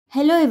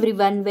Hello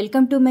everyone,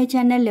 welcome to my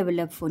channel Level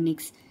Up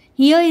Phonics.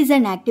 Here is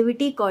an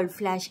activity called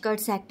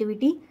flashcards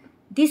activity.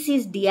 This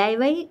is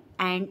DIY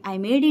and I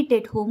made it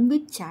at home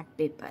with chart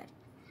paper.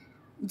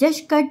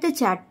 Just cut the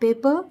chart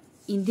paper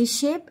in this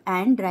shape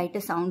and write a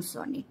sounds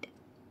on it.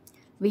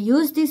 We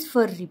use this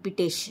for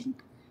repetition.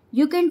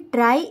 You can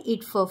try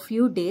it for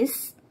few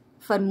days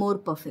for more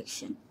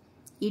perfection.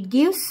 It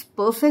gives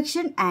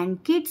perfection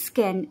and kids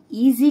can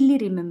easily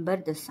remember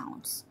the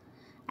sounds.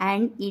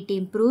 And it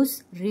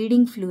improves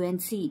reading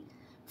fluency.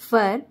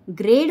 For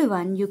grade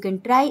 1, you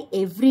can try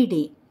every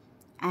day.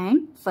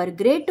 And for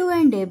grade 2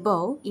 and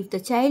above, if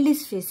the child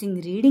is facing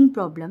reading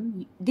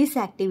problem, this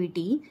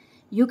activity,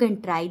 you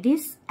can try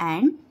this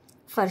and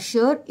for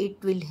sure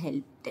it will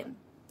help them.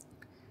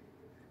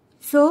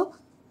 So,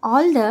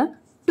 all the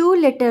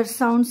 2-letter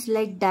sounds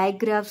like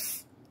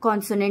digraphs,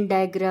 consonant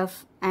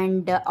digraph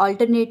and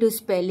alternative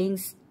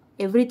spellings,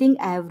 everything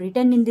I have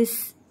written in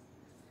this.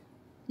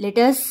 Let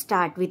us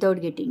start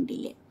without getting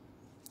delay.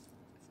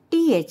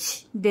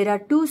 TH. There are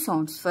 2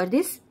 sounds for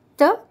this,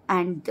 the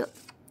and the.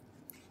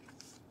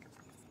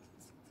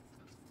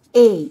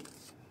 A.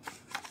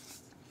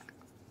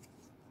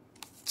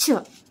 Ch.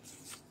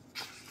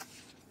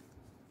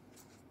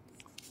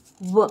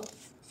 W.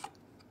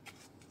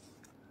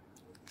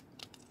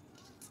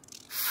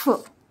 F.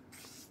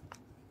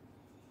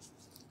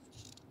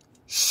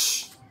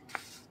 Sh.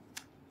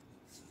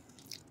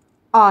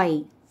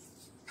 I.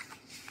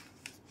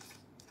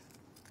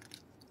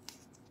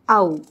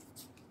 Ow.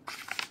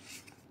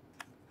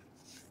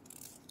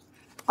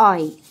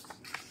 I.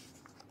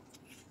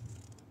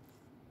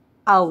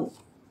 Ow.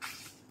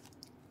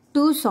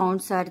 2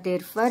 sounds are there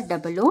for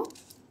double O,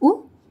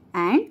 U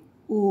and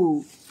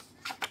oo.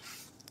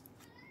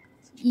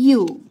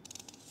 U.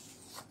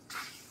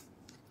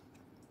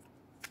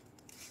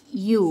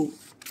 U.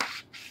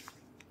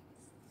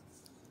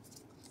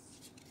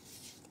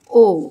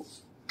 O.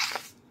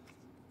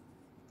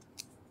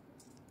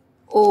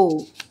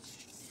 O.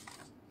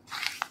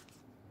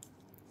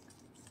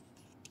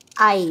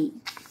 I.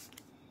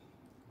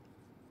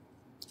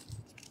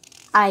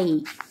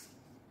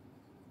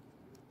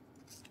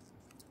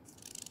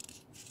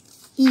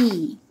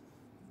 E.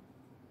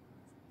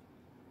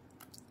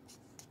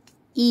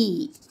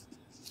 E.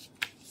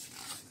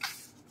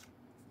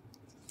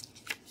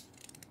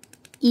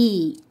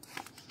 E.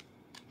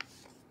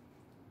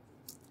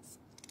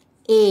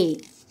 A.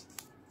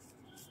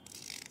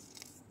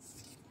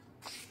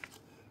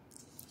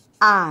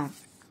 R.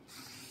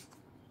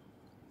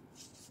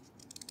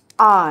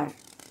 R.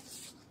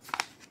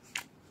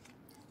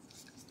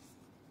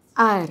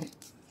 R.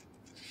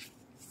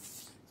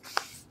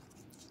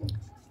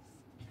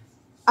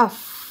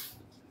 F.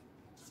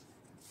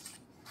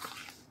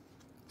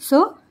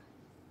 So,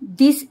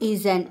 this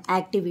is an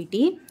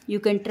activity.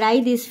 You can try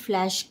these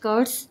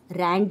flashcards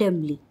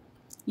randomly.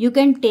 You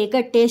can take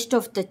a test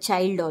of the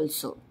child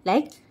also.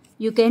 Like,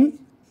 you can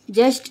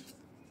just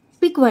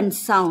pick one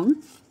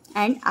sound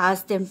and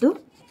ask them to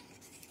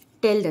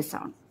tell the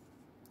sound.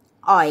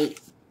 I.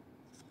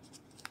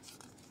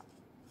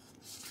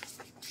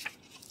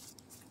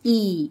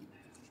 E.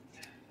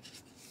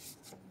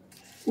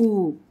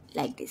 Oo,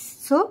 like this.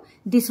 So,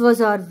 this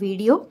was our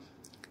video.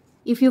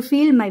 If you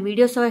feel my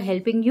videos are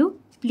helping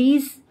you,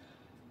 please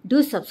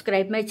do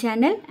subscribe my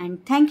channel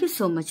and thank you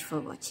so much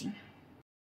for watching.